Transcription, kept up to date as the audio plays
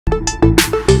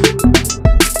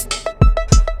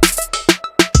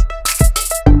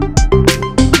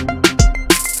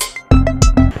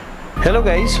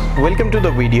guys, welcome to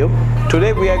the video.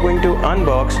 Today we are going to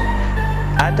unbox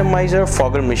Atomizer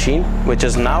fogger machine, which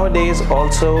is nowadays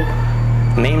also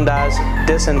named as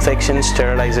Disinfection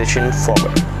Sterilization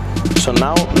Fogger. So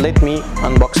now let me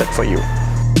unbox it for you.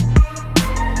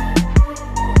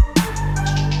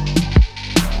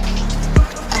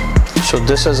 So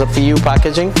this is a PU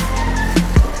packaging.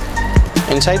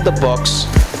 Inside the box,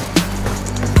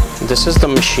 this is the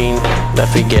machine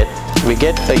that we get. We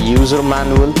get a user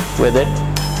manual with it.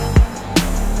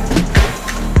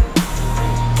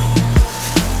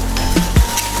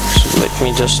 So let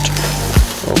me just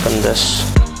open this.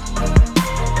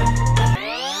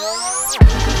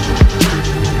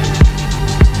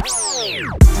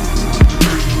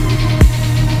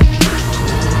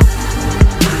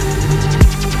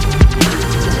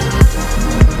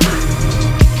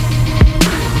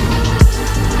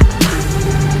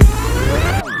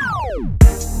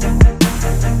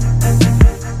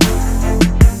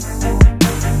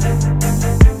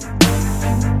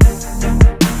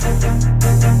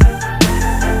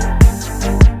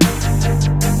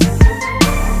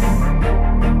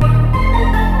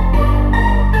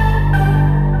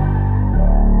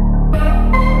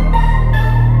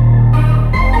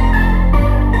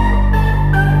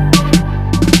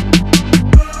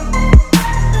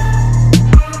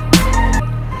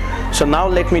 So now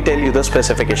let me tell you the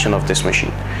specification of this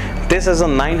machine. This is a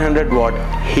 900 watt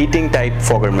heating type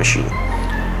fogger machine.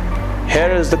 Here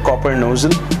is the copper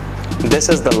nozzle. This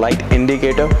is the light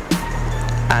indicator,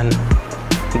 and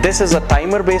this is a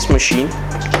timer based machine.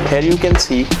 Here you can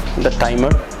see the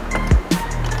timer.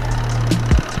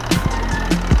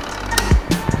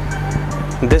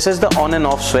 This is the on and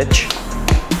off switch.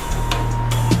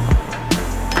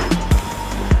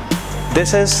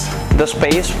 This is the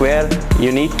space where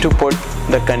you need to put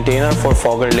the container for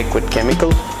fogger liquid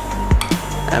chemical,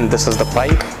 and this is the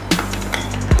pipe.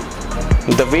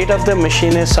 The weight of the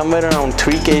machine is somewhere around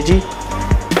 3 kg,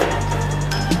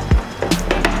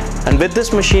 and with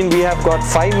this machine we have got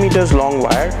 5 meters long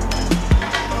wire.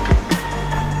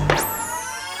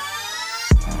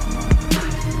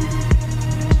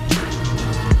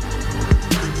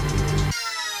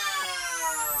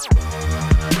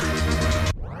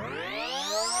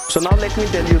 So now let me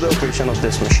tell you the operation of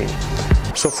this machine.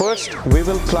 So first we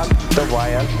will plug the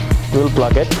wire, we will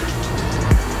plug it.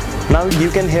 Now you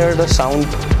can hear the sound,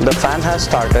 the fan has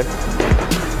started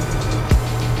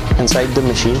inside the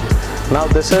machine. Now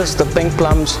this is the Pink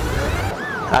Plum's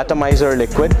atomizer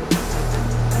liquid.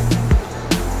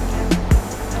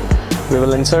 We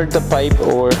will insert the pipe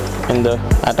over in the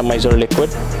atomizer liquid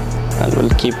and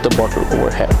we'll keep the bottle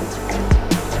over here.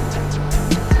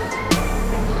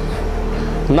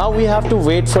 Now we have to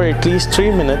wait for at least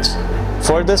 3 minutes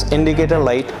for this indicator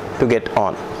light to get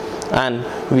on, and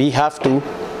we have to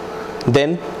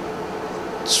then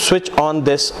switch on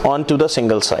this onto the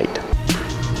single side.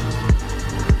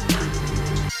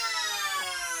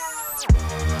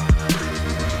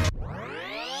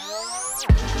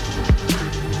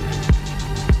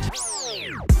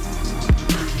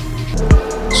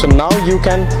 So now you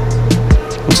can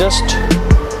just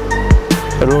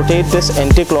rotate this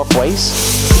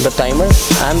anti-clockwise, the timer,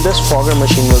 and this fogger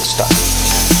machine will start,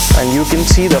 and you can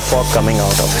see the fog coming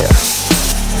out of here.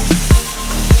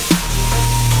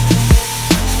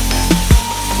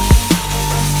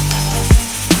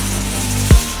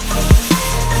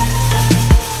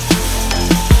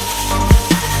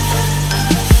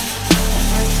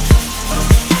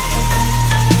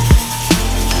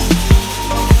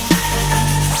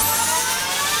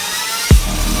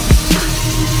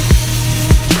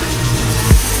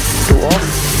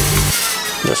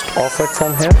 Just off it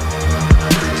from here,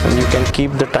 and you can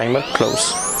keep the timer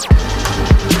close,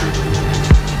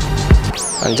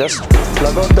 and just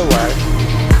plug out the wire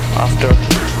after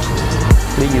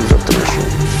the use of the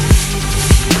machine.